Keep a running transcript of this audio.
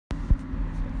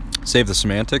Save the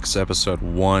Semantics, episode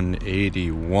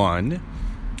 181.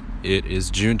 It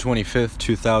is June 25th,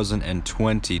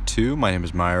 2022. My name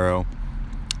is Myro.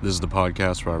 This is the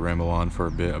podcast where I ramble on for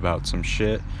a bit about some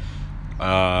shit.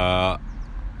 A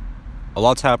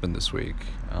lot's happened this week.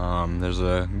 There's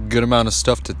a good amount of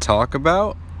stuff to talk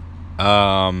about.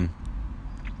 I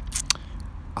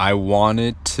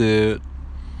wanted to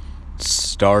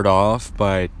start off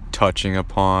by touching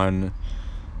upon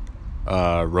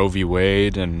Roe v.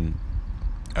 Wade and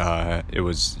it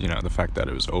was, the fact that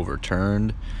it was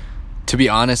overturned. To be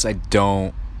honest, I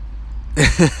don't know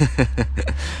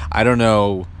I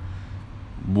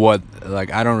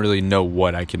don't really know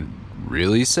what I can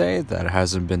really say that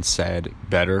hasn't been said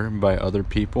better by other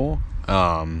people.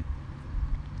 It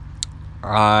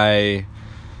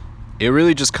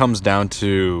really just comes down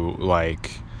to,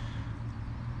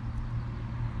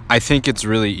 I think it's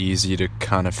really easy to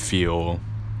kind of feel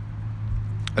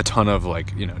a ton of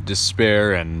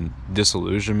despair and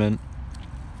disillusionment,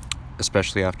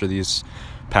 especially after these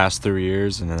past 3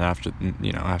 years, and then after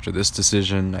this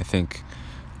decision. I think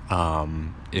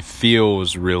it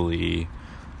feels really,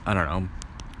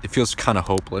 it feels kind of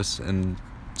hopeless in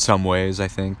some ways, I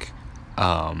think,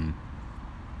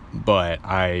 but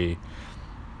I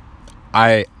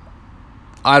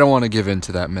don't want to give in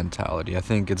to that mentality. I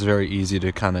think it's very easy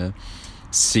to kind of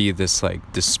see this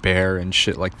despair and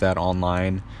shit like that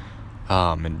online,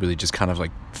 and really just kind of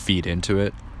feed into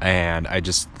it. And I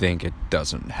just think it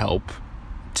doesn't help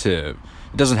to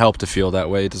feel that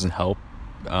way. It doesn't help.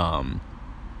 It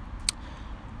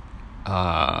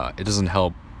doesn't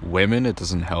help women. It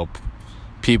doesn't help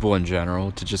people in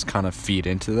general to just kind of feed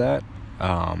into that.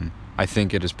 I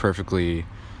think it is perfectly,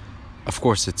 of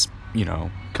course, it's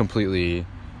completely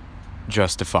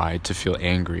justified to feel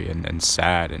angry and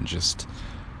sad and just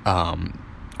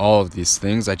all of these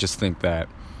things. I just think that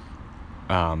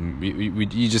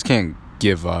you just can't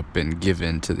give up and give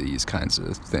in to these kinds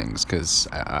of things, because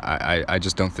I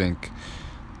just don't think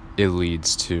it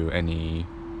leads to any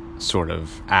sort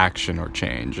of action or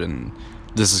change. And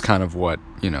this is kind of what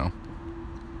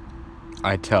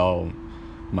I tell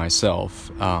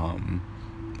myself.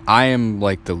 I am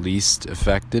the least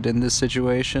affected in this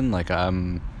situation.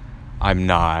 I'm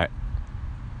not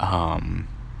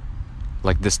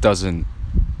this doesn't,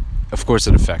 of course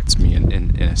it affects me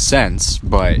in a sense,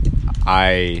 but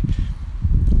my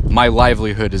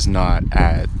livelihood is not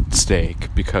at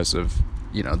stake because of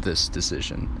this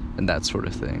decision and that sort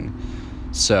of thing.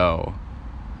 So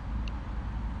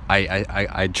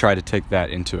I try to take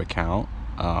that into account,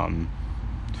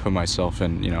 put myself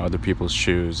in other people's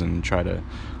shoes and try to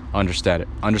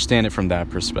understand it from that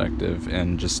perspective,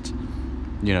 and just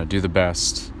do the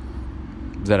best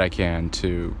that I can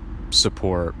to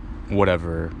support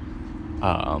whatever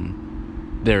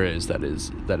there is that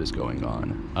is going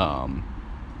on.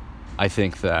 I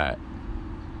think that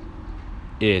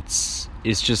it's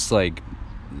just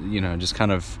just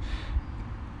kind of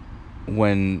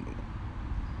when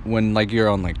you're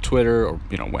on Twitter, or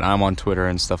when I'm on Twitter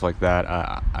and stuff like that,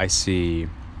 I see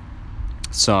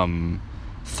some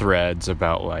threads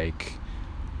about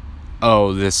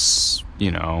oh, this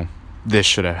this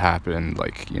should have happened, I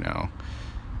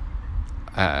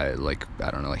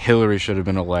don't know, Hillary should have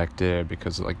been elected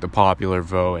because of the popular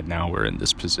vote, and now we're in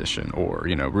this position. Or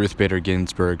Ruth Bader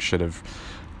Ginsburg should have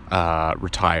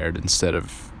retired instead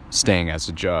of staying as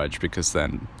a judge, because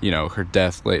then her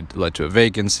death led to a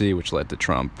vacancy, which led to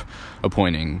Trump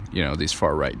appointing these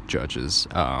far right judges,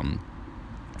 and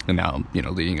now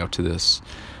leading up to this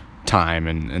time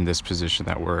and in this position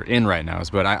that we're in right now.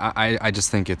 But I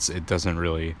just think it doesn't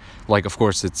really, of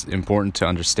course it's important to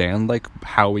understand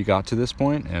how we got to this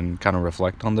point and kind of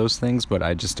reflect on those things, but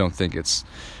I just don't think it's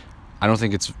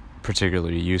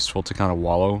particularly useful to kind of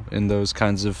wallow in those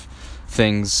kinds of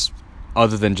things,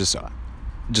 other than just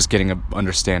getting an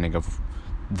understanding of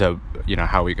the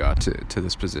how we got to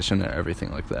this position and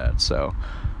everything like that. So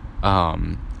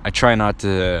I try not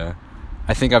to,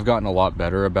 I think I've gotten a lot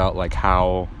better about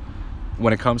how,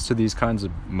 when it comes to these kinds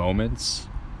of moments,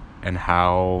 and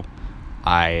how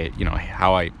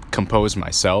I compose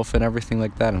myself and everything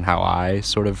like that, and how I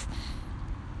sort of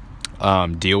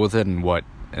deal with it, and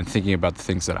thinking about the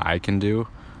things that I can do.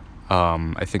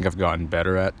 I think I've gotten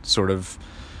better at sort of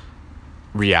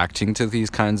reacting to these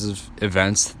kinds of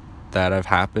events that have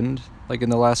happened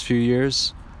in the last few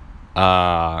years,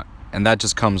 and that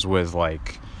just comes with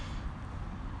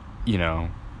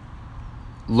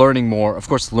learning more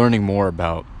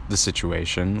about the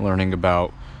situation, learning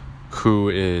about who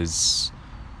and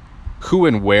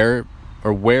where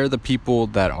the people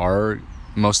that are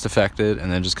most affected,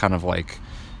 and then just kind of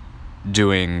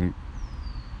doing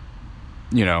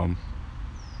you know,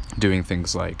 doing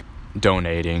things like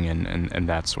donating and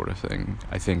that sort of thing.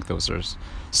 I think those are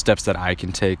steps that I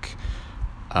can take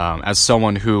as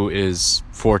someone who is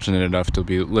fortunate enough to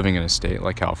be living in a state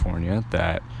like California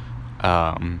that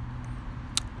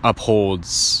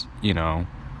upholds, you know,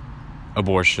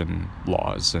 abortion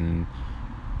laws and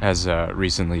has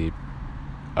recently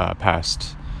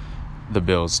passed the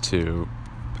bills to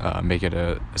make it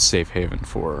a safe haven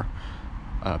for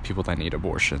people that need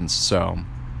abortions. So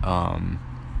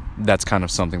that's kind of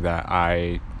something that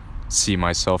I see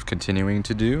myself continuing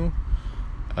to do.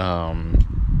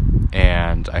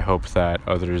 And I hope that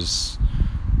others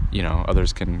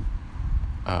can,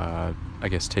 I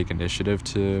guess, take initiative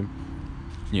to,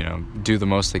 you know, do the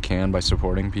most they can by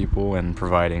supporting people and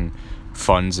providing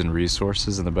funds and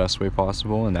resources in the best way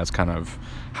possible. And that's kind of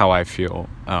how I feel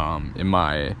in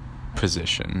my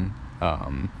position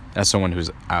as someone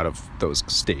who's out of those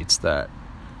states that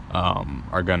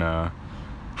are gonna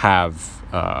have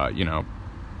you know,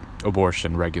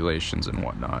 abortion regulations and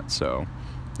whatnot. So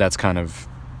that's kind of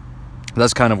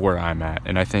where I'm at,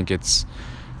 and I think it's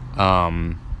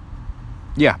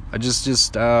yeah, I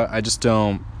just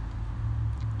don't.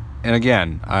 And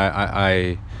again,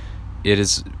 I it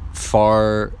is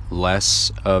far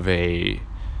less of a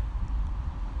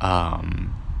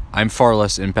I'm far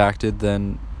less impacted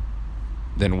than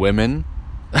women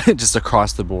just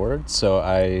across the board, so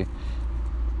I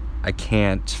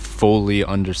can't fully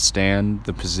understand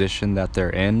the position that they're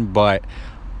in, but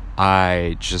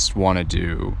I just want to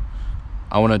do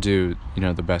you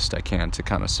know, the best I can to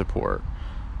kind of support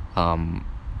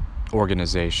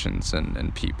organizations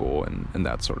and people and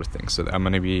that sort of thing. So I'm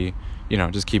going to be, you know,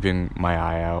 just keeping my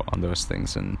eye out on those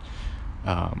things and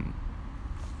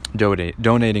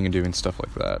donating and doing stuff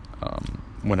like that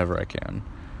whenever I can.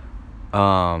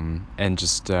 And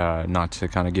just not to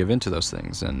kind of give into those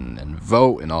things and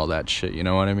vote and all that shit, you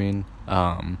know what I mean?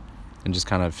 And just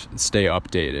kind of stay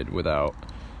updated without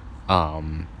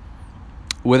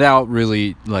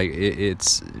really, like,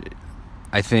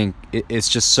 I think it's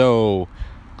just so,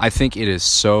 I think it is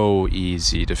so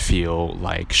easy to feel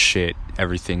like shit,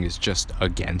 everything is just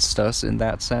against us in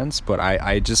that sense. But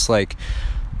I just, like,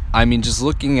 I mean, just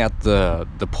looking at the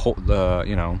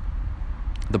you know,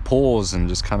 the polls and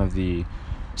just kind of the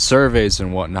surveys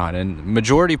and whatnot, and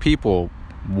majority people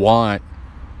want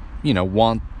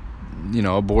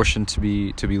abortion to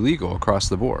be legal across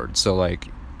the board. So, like,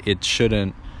 it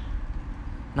shouldn't,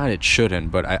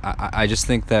 but I just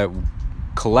think that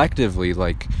collectively,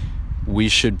 like, we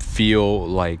should feel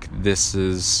like this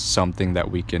is something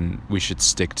that we should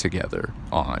stick together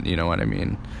on, you know what I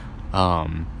mean?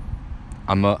 I'm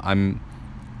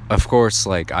of course,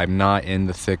 like, I'm not in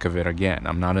the thick of it again.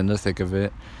 I'm not in the thick of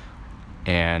it,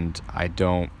 and I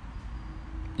don't,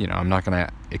 you know, I'm not going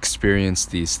to experience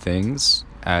these things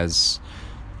as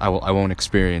I won't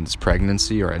experience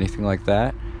pregnancy or anything like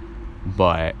that,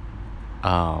 but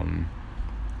I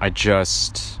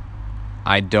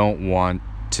don't want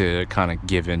to kind of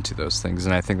give into those things.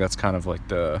 And I think that's kind of like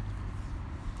the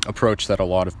approach that a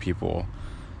lot of people,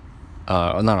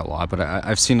 not a lot, but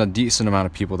I've seen a decent amount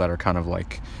of people that are kind of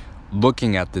like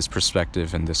looking at this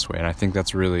perspective in this way. And I think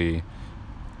that's really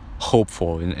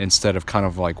hopeful instead of kind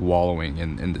of like wallowing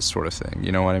in this sort of thing.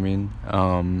 You know what I mean?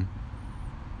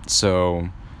 So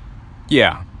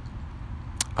yeah,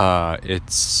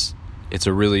 it's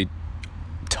a really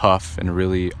tough and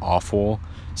really awful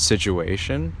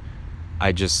situation.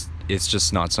 It's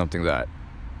just not something that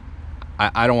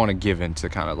I don't want to give into,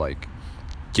 kind of like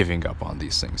giving up on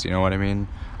these things, you know what I mean?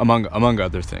 Among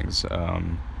other things,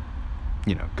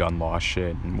 you know, gun law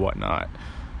shit and whatnot,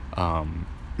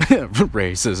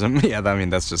 racism. Yeah, I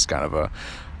mean, that's just kind of a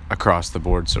across the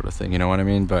board sort of thing, you know what I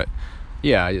mean? But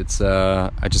yeah, it's I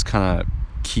just kind of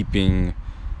keeping,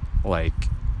 like,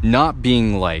 not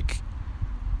being like,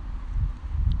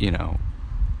 you know,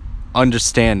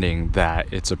 understanding that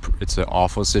it's an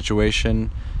awful situation,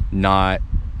 not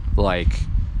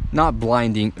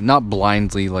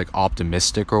blindly like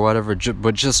optimistic or whatever,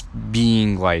 but just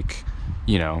being like,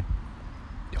 you know,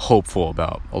 hopeful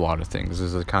about a lot of things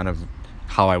is a kind of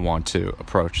how I want to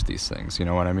approach these things, you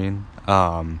know what I mean?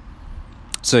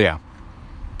 So yeah,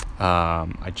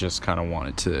 I just kind of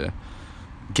wanted to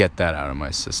get that out of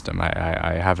my system.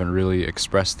 I haven't really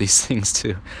expressed these things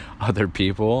to other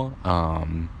people.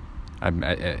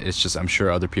 It's just, I'm sure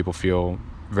other people feel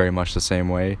very much the same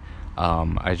way.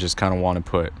 I just kind of want to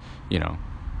put, you know,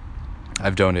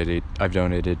 I've donated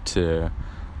to,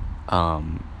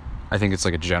 I think it's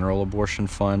like a general abortion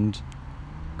fund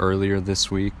earlier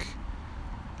this week.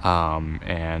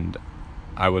 And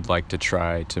I would like to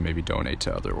try to maybe donate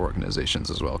to other organizations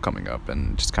as well coming up,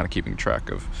 and just kind of keeping track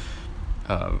of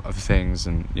things,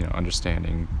 and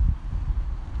understanding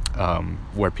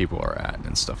where people are at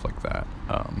and stuff like that.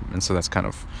 And so that's kind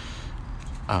of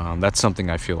that's something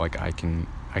I feel like I can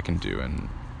do, and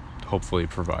hopefully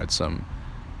provide some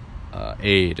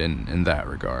aid in that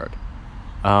regard.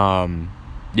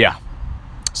 Yeah.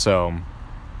 So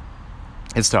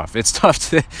it's tough. It's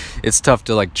tough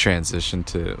to like transition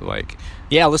to like,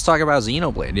 yeah, let's talk about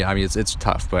Xenoblade. Yeah, I mean it's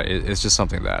tough, but it's just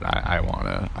something that I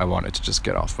wanted to just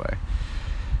get off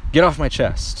my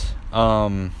chest.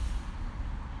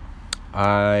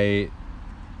 I've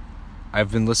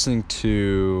been listening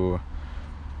to,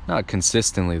 not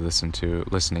consistently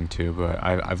listening to, but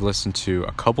I've listened to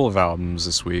a couple of albums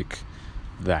this week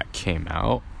that came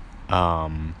out,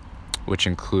 which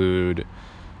include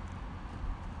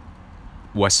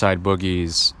West Side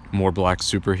Boogie's More Black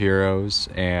Superheroes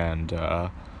and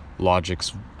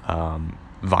Logic's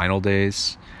Vinyl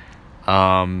Days,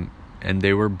 and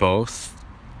they were both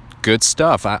good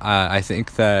stuff. I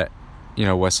think that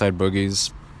West Side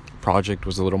Boogie's project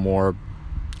was a little more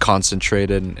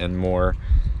concentrated and more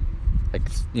like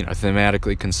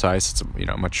thematically concise. It's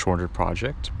a much shorter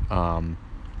project.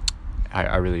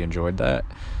 I really enjoyed that,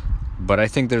 but I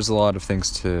think there's a lot of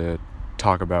things to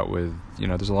talk about with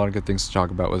there's a lot of good things to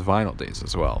talk about with Vinyl Days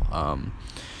as well.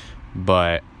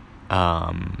 But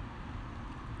I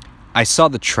saw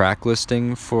the track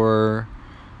listing for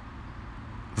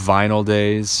Vinyl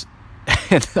Days,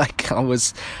 and like I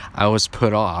was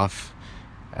put off,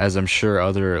 as I'm sure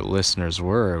other listeners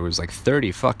were. It was like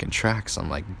 30 fucking tracks. I'm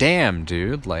like, damn,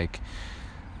 dude, like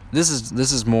this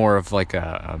is more of like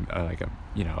a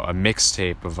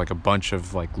mixtape of like a bunch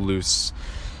of like loose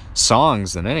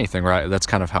songs than anything, right? That's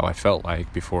kind of how I felt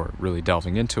like before really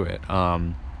delving into it.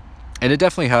 And it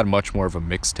definitely had much more of a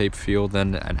mixtape feel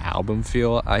than an album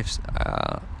feel. I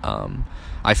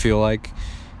feel like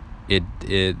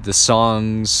the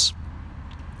songs,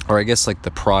 or I guess like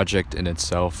the project in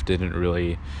itself, didn't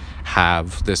really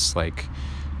have this like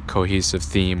cohesive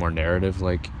theme or narrative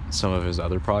like some of his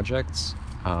other projects,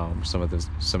 some of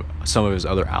his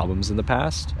other albums in the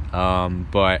past.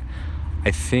 But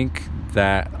I think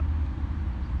that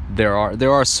there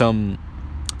are some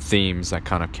themes that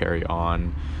kind of carry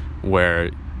on,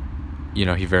 where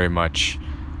he very much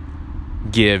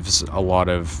gives a lot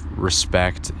of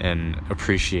respect and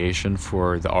appreciation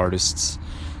for the artists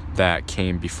that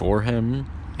came before him,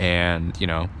 and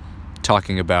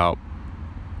talking about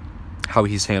how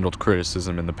he's handled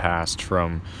criticism in the past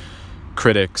from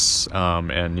critics,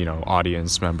 and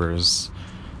audience members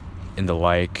and the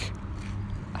like,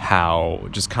 how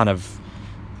just kind of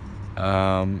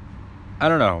I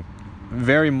don't know,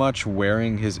 very much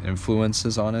wearing his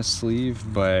influences on his sleeve,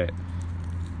 but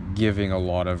giving a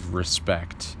lot of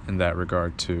respect in that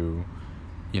regard to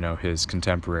his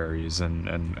contemporaries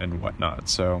and whatnot.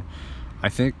 So I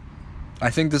think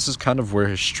this is kind of where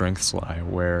his strengths lie,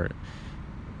 where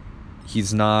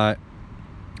he's not,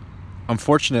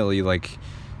 unfortunately, like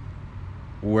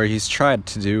where he's tried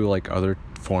to do like other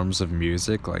forms of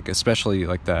music, like especially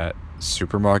like that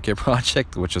Supermarket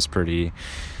project, which was pretty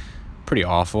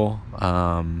awful.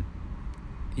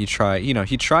 He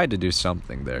tried to do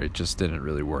something there. It just didn't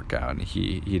really work out, and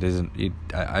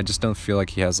I just don't feel like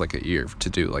he has like an ear to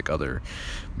do like other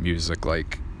music,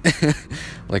 like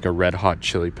like a Red Hot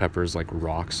Chili Peppers like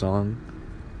rock song.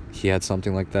 He had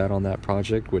something like that on that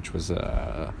project, which was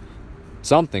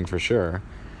something for sure.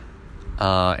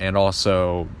 And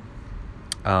also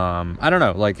I don't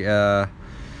know, like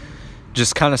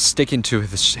just kind of sticking to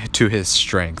his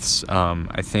strengths.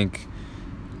 I think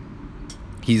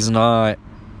he's not,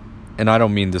 and I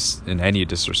don't mean this in any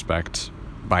disrespect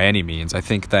by any means, I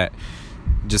think that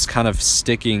just kind of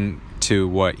sticking to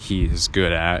what he's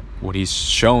good at, what he's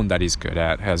shown that he's good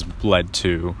at, has led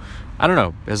to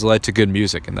good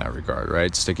music in that regard,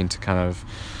 right? Sticking to kind of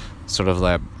sort of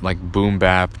that like boom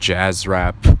bap, jazz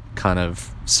rap kind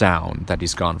of sound that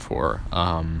he's gone for,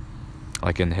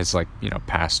 like in his like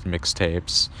past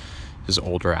mixtapes, his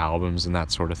older albums and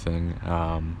that sort of thing.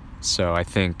 So I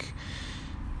think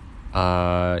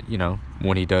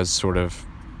when he does sort of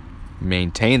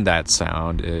maintain that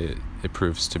sound, it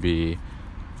proves to be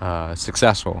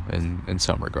successful in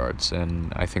some regards,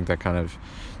 and I think that kind of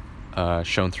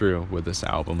shone through with this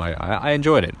album. I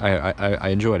enjoyed it. I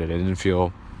enjoyed it. I didn't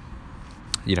feel,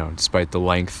 despite the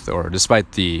length or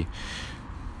despite the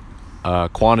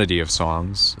quantity of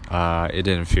songs, it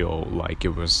didn't feel like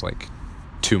it was like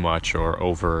too much or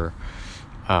over,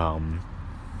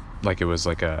 like it was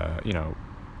like a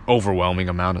overwhelming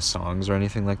amount of songs or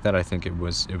anything like that. I think it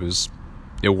was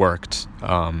it worked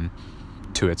to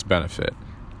its benefit.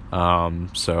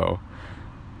 So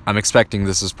I'm expecting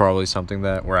this is probably something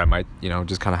that where I might,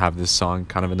 just kind of have this song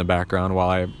kind of in the background while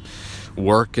I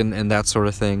work and that sort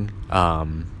of thing.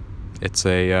 It's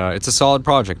a solid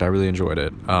project. I really enjoyed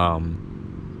it.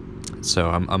 So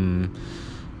I'm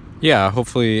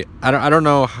hopefully I don't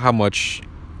know how much.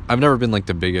 I've never been like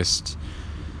the biggest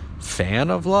fan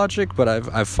of Logic, but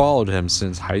I've followed him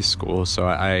since high school, so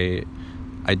I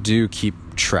do keep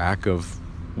track of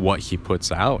what he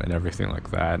puts out and everything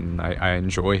like that, and I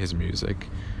enjoy his music.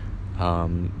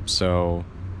 So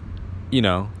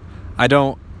I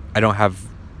don't have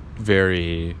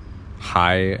very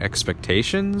high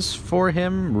expectations for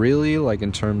him, really, like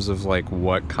in terms of like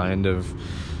what kind of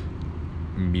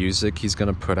music he's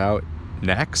gonna put out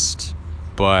next.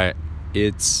 But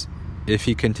it's, if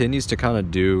he continues to kind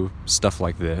of do stuff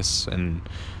like this, and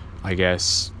I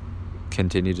guess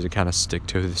continue to kind of stick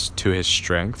to his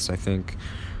strengths, I think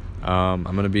I'm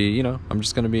gonna be, I'm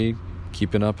just gonna be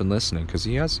keeping up and listening, because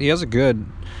he has good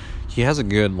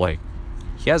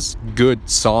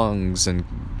songs and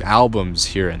albums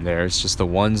here and there. It's just the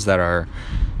ones that are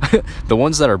the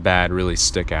ones that are bad really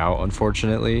stick out,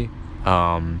 unfortunately.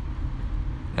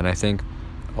 And I think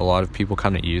a lot of people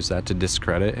kind of use that to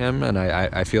discredit him, and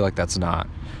I feel like that's not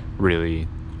really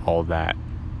all that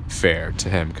fair to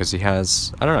him, because he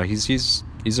has, I don't know, he's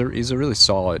a really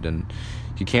solid, and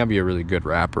he can be a really good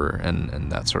rapper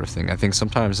and that sort of thing. I think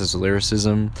sometimes his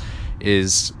lyricism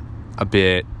is a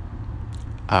bit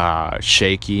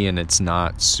shaky, and it's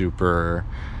not super,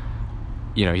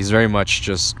 he's very much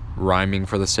just rhyming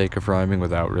for the sake of rhyming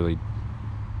without really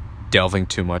delving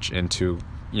too much into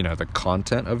the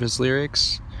content of his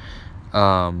lyrics.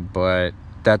 But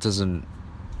that doesn't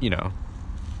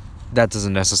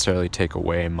necessarily take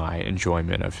away my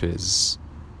enjoyment of his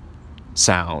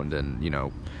sound and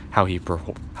how he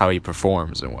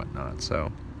performs and whatnot.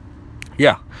 So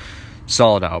yeah,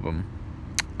 solid album.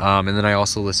 And then I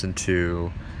also listened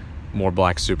to More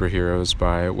Black Superheroes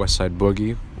by Westside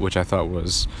Boogie, which I thought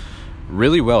was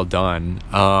really well done.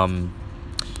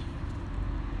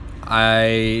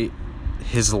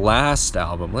 His last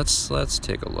album, let's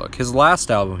take a look. His last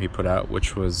album he put out,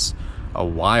 which was a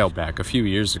while back, a few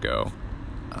years ago,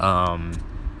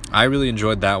 I really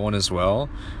enjoyed that one as well.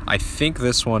 I think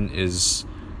this one is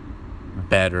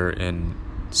better in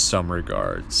some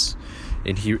regards.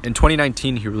 In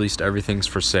 2019 he released Everything's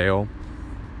for Sale,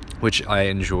 which I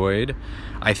enjoyed.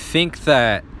 I think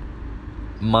that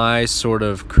my sort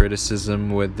of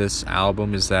criticism with this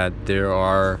album is that there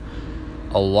are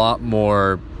a lot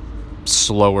more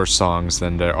slower songs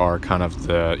than there are kind of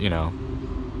the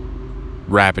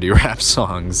rapidy rap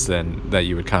songs that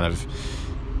you would kind of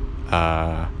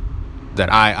that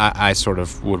I sort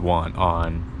of would want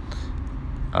on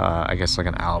I guess like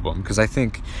an album, because I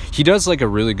think he does like a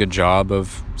really good job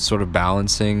of sort of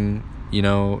balancing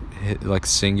like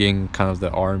singing kind of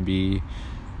the R&B,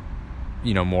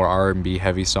 more R&B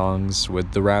heavy songs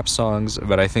with the rap songs,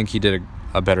 but I think he did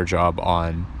a better job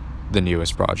on the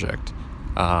newest project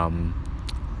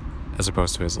as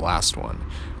opposed to his last one.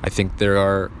 I think there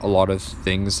are a lot of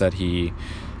things that he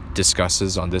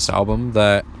discusses on this album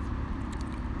that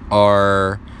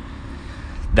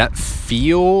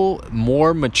feel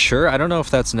more mature. I don't know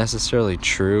if that's necessarily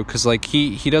true, because like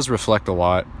he does reflect a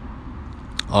lot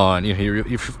on he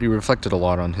reflected a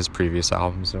lot on his previous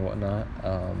albums and whatnot.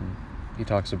 He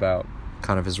talks about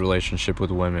kind of his relationship with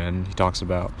women. He talks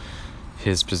about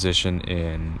his position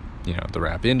in the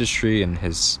rap industry, and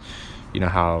his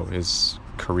how his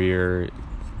career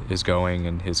is going,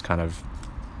 and his kind of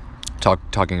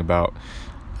talking about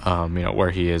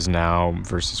where he is now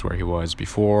versus where he was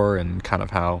before, and kind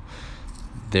of how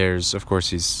of course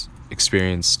he's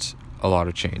experienced a lot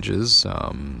of changes,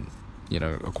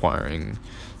 acquiring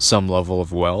some level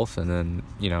of wealth, and then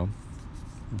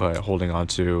but holding on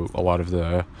to a lot of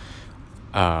the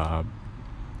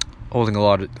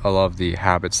the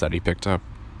habits that he picked up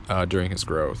during his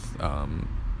growth.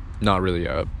 Not really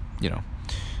a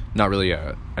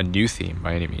new theme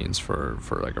by any means for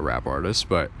like a rap artist,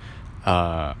 but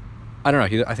I don't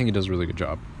know. I think he does a really good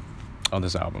job on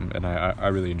this album, and I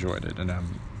really enjoyed it, and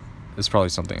it's probably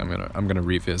something I'm gonna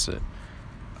revisit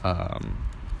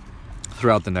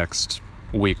throughout the next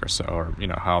week or so, or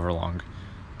however long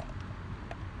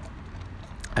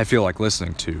I feel like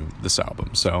listening to this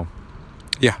album. So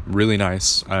yeah, really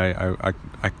nice. I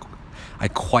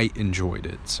quite enjoyed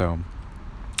it. So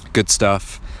good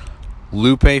stuff.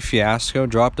 Lupe Fiasco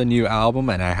dropped a new album,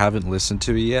 and I haven't listened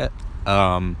to it yet.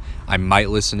 I might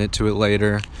listen to it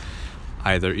later,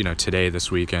 either today, this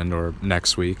weekend, or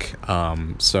next week.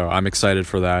 So I'm excited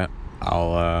for that.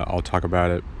 I'll talk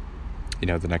about it,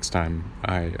 the next time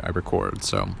I record.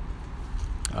 So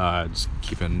just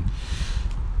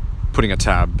putting a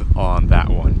tab on that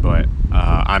one. But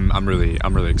I'm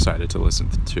really excited to listen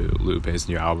to Lupe's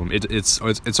new album.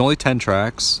 It's only 10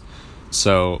 tracks,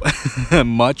 so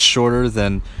much shorter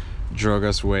than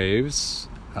Drogas Waves.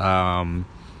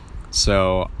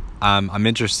 So I'm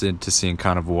interested to seeing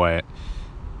kind of what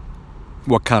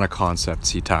kind of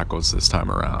concepts he tackles this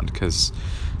time around, because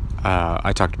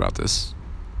I talked about this,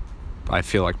 I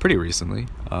feel like, pretty recently,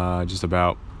 just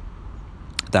about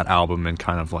that album, and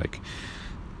kind of like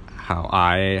how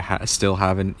I still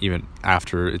haven't, even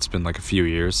after it's been like a few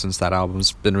years since that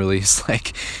album's been released,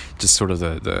 like just sort of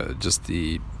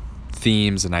the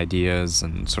themes and ideas,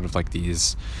 and sort of like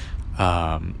these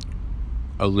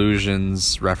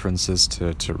allusions, references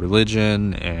to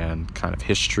religion and kind of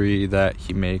history that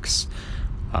he makes,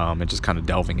 and just kind of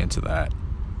delving into that.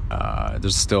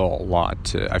 There's still a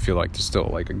lot I feel like there's still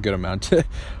like a good amount to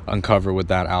uncover with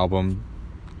that album.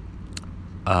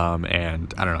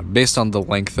 And I don't know, based on the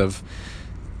length of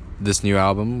this new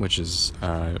album, which is,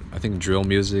 I think, drill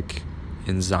music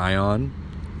in Zion,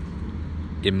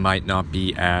 it might not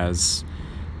be as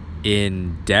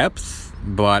in depth,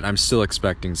 but I'm still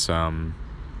expecting some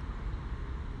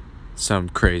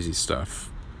crazy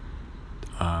stuff.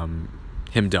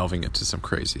 Him delving into some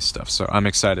crazy stuff. So I'm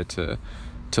excited to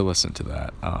listen to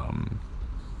that.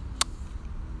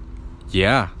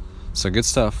 Yeah. So good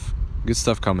stuff. Good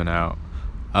stuff coming out.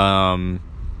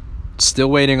 Still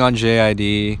waiting on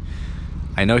JID.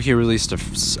 I know he released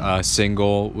a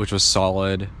single, which was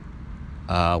solid,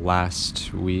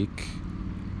 last week.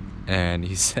 And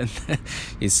he said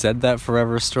that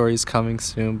Forever Story's coming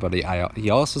soon, but he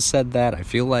also said that, I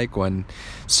feel like, when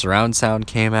Surround Sound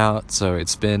came out. So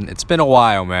it's been a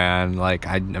while, man. Like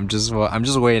I'm just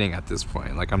waiting at this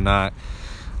point. Like I'm not.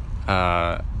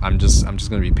 I'm just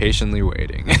gonna be patiently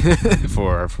waiting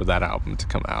for that album to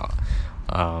come out.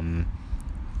 I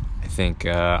think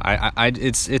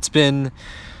it's been.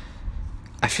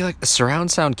 I feel like Surround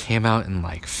Sound came out in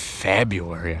like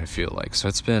February. I feel like, so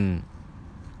it's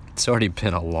already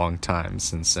been a long time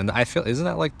since, and I feel, isn't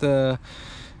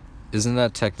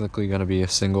that technically going to be a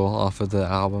single off of the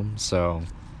album? So,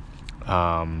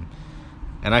 and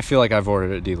I feel like I've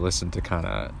already listened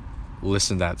that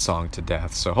song to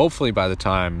death. So hopefully by the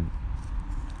time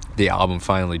the album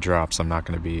finally drops, I'm not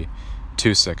going to be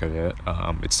too sick of it.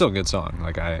 It's still a good song.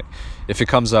 Like if it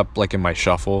comes up like in my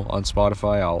shuffle on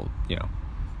Spotify, I'll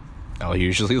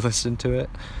usually listen to it.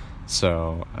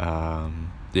 So,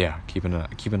 yeah, keeping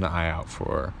an eye out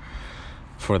for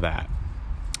that.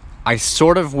 I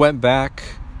sort of went back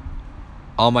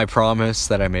on my promise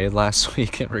that I made last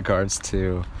week in regards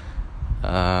to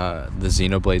the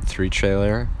Xenoblade 3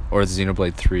 trailer, or the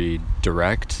Xenoblade 3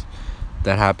 Direct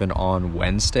that happened on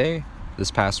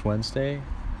this past Wednesday.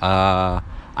 I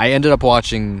ended up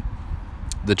watching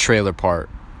the trailer part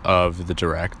of the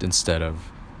Direct instead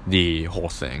of the whole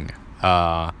thing.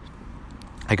 I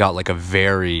got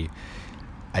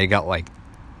like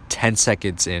 10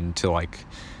 seconds into, like,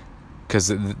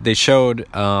 because they showed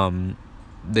the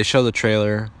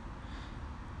trailer,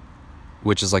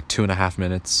 which is like 2.5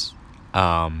 minutes,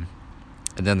 and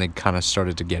then they kind of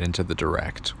started to get into the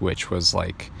Direct, which was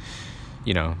like,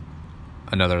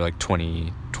 another like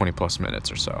 20 plus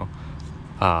minutes or so,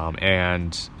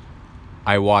 and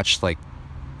I watched like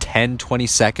 10-20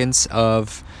 seconds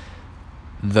of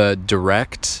the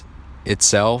Direct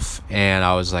itself, and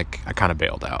I was like, I kind of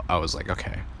bailed out. I was like,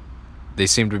 okay, they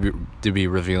seem to be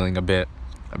revealing a bit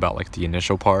about like the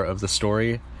initial part of the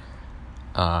story,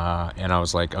 and I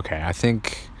was like, okay, I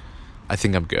think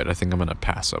I'm good. I think I'm gonna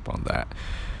pass up on that.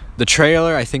 The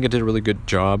trailer, I think it did a really good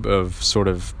job of sort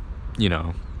of,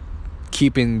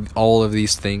 keeping all of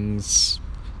these things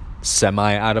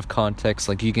semi out of context.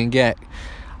 Like, you can get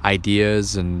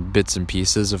ideas and bits and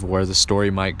pieces of where the story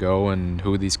might go and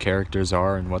who these characters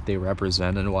are and what they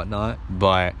represent and whatnot,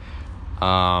 but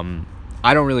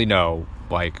I don't really know,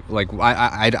 like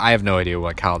I have no idea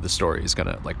like how the story is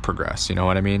gonna like progress, you know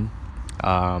what I mean?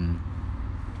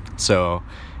 So,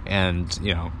 and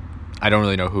I don't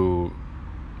really know who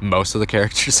most of the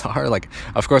characters are. Like,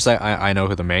 of course I know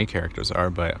who the main characters are,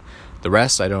 but the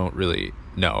rest I don't really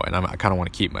know, and I kind of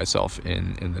want to keep myself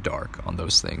in the dark on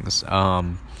those things.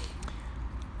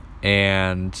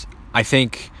 And I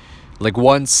think, like,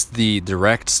 once the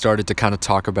Direct started to kind of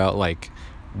talk about like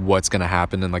what's gonna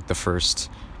happen in like the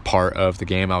first part of the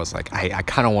game, I was like, I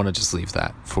kind of want to just leave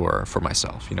that for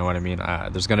myself, you know what I mean?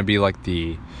 There's gonna be like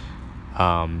the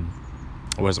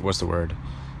what's the word?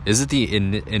 Is it the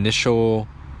initial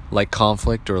like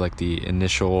conflict, or like the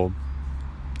initial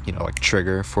like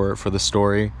trigger for the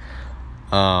story.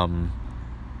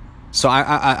 So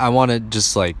I want to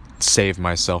just like save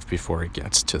myself before it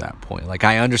gets to that point. Like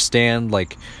I understand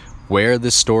like where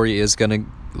this story is gonna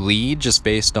lead just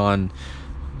based on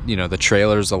the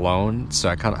trailers alone. So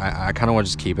I kind of want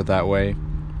to just keep it that way.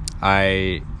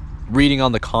 Reading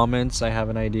on the comments, I have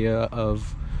an idea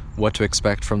of what to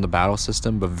expect from the battle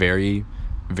system, but very,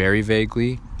 very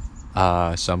vaguely.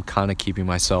 So I'm kind of keeping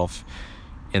myself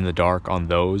in the dark on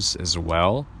those as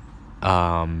well.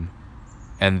 And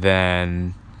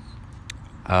then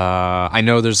I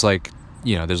know there's like,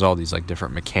 there's all these like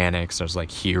different mechanics. There's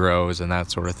like heroes and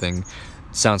that sort of thing.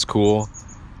 Sounds cool.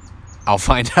 I'll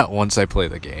find out once I play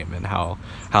the game and how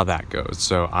that goes.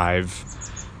 So I've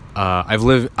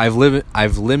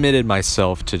limited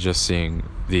myself to just seeing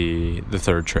the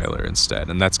third trailer instead,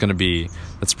 and that's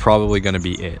probably gonna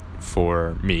be it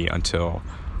for me until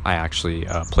I actually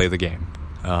play the game.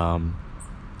 I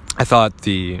thought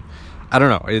I don't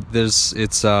know,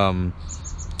 it's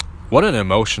what an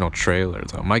emotional trailer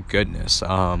though. My goodness.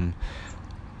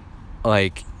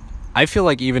 Like I feel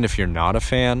like even if you're not a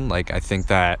fan, like I think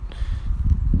that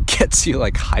gets you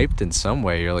like hyped in some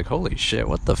way. You're like, holy shit,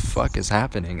 what the fuck is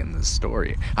happening in this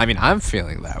story? I mean, I'm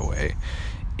feeling that way.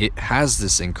 It has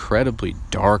this incredibly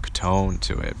dark tone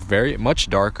to it, very much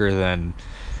darker than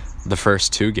the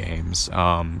first two games.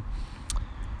 I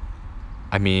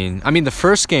mean the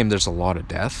first game there's a lot of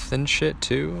death and shit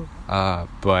too,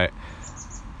 but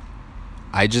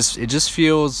it just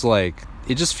feels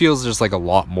there's like a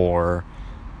lot more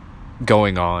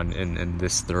going on in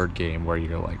this third game, where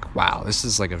you're like, wow, this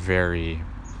is a very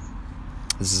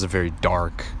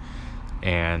dark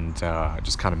and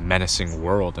just kind of menacing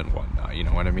world and whatnot, you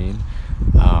know what I mean?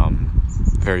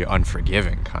 Very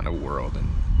unforgiving kind of world. And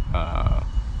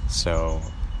so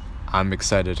I'm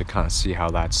excited to kind of see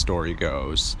how that story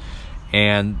goes.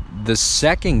 And the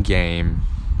second game,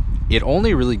 it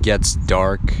only really gets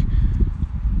dark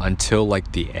until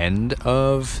like the end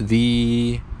of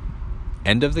the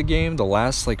game. The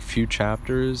last like few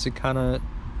chapters, it kind of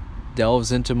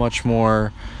delves into much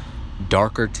more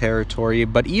darker territory,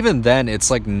 but even then it's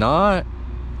like not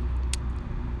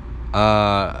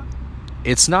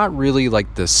it's not really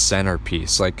like the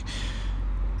centerpiece. Like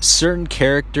certain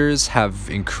characters have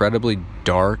incredibly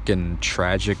dark and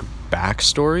tragic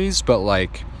backstories, but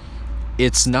like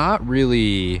it's not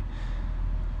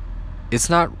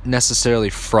necessarily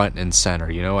front and center,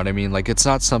 you know what I mean? Like it's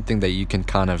not something that you can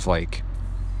kind of like,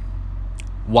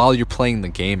 while you're playing the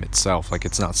game itself, like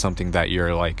it's not something that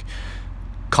you're like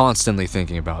constantly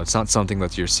thinking about. It's not something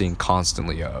that you're seeing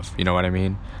constantly of, you know what I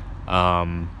mean?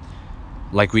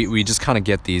 Like we just kind of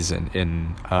get these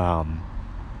in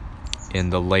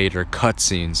the later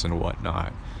cutscenes and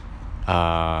whatnot.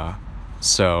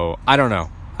 So I don't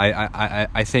know.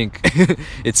 I think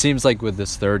it seems like with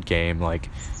this third game, like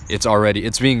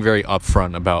it's being very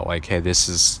upfront about like, hey, this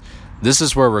is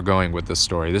where we're going with this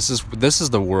story. This is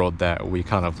the world that we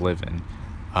kind of live in.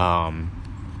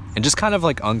 And just kind of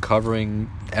like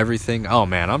uncovering everything. Oh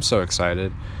man, I'm so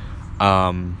excited.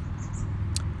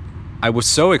 I was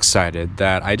so excited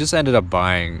that I just ended up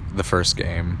buying the first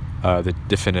game, the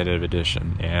definitive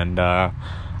edition, and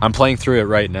I'm playing through it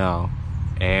right now.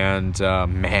 And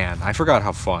man, I forgot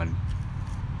how fun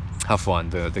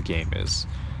the game is.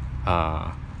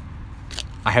 I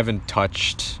haven't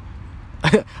touched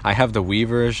I have the Wii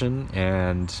version,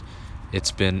 and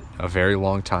it's been a very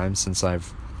long time since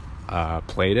I've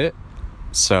played it.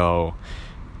 So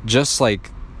just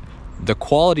like the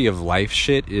quality of life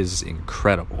shit is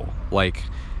incredible. Like,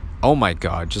 oh my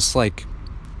god, just like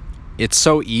it's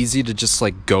so easy to just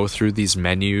like go through these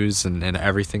menus and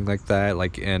everything like that.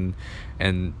 Like and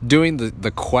doing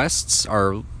the quests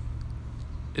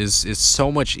is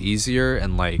so much easier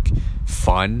and like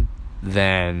fun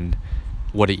than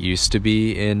what it used to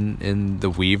be in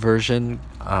the Wii version.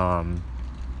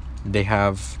 They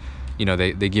have,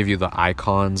 they give you the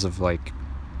icons of like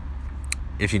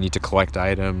if you need to collect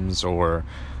items or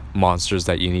monsters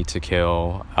that you need to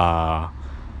kill.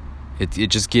 It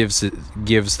just gives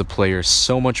the player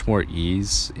so much more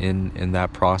ease in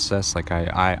that process. Like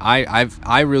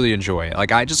I really enjoy it.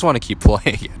 Like I just want to keep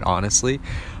playing it, honestly.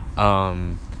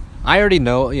 I already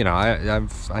know,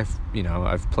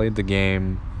 I've played the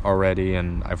game already,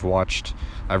 and I've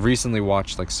recently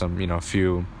watched like some,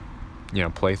 few,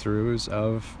 playthroughs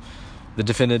of the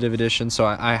definitive edition. So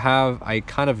I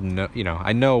kind of know,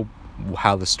 I know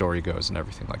how the story goes and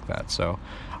everything like that. So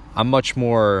I'm much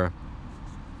more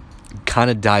kind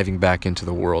of diving back into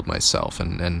the world myself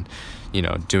and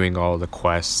doing all the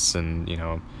quests and,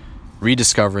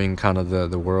 rediscovering kind of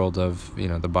the world of, you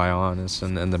know, the Bionis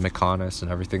and the Mechonis and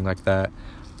everything like that.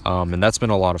 And that's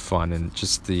been a lot of fun, and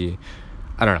just I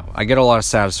don't know, I get a lot of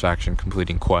satisfaction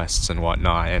completing quests and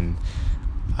whatnot, and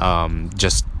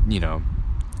just, you know,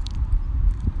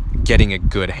 getting a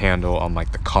good handle on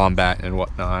like the combat and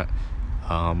whatnot.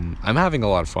 I'm having a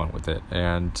lot of fun with it,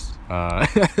 and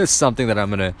it's something that I'm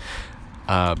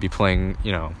gonna be playing,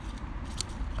 you know.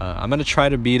 I'm gonna try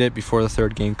to beat it before the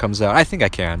third game comes out. I think I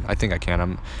can.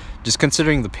 I'm just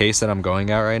considering the pace that I'm going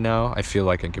at right now, I feel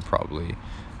like I could probably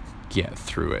get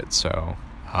through it. So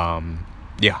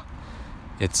yeah,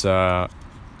 it's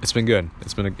been good.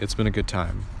 It's been a good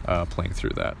time playing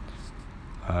through that.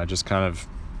 Just kind of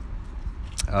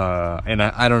and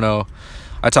I don't know,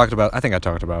 I think I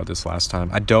talked about this last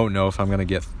time. I don't know if I'm gonna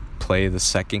play the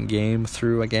second game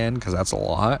through again, because that's a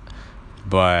lot,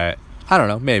 but I don't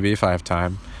know, maybe if I have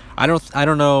time. I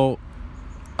don't know.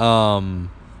 I'm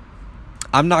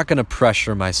not gonna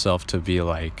pressure myself to be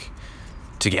like,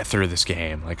 to get through this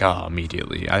game like,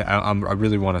 immediately. I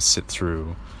really want to sit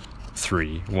through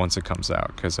 3 once it comes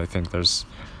out, because I think there's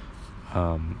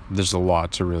a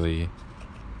lot to really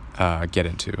get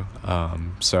into.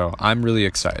 So I'm really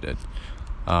excited.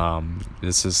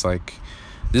 This is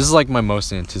like my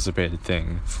most anticipated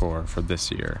thing for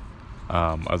this year,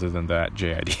 other than that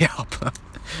JID album.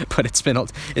 But it's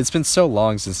been so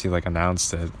long since he like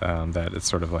announced it, that it's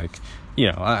sort of like, you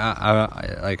know,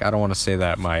 I don't want to say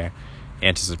that my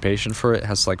anticipation for it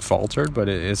has like faltered, but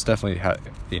it's definitely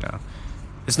you know,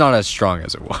 it's not as strong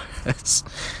as it was.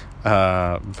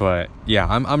 But yeah,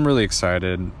 I'm really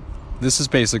excited. This is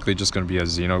basically just going to be a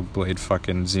Xenoblade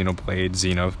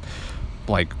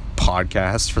like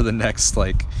podcast for the next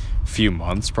like few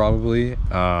months probably.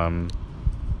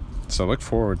 So look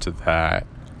forward to that.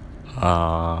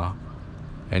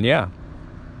 And yeah,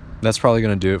 that's probably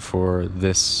going to do it for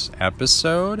this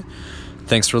episode.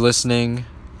 Thanks for listening.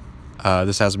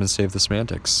 This has been Save the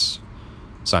Semantics.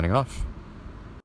 Signing off.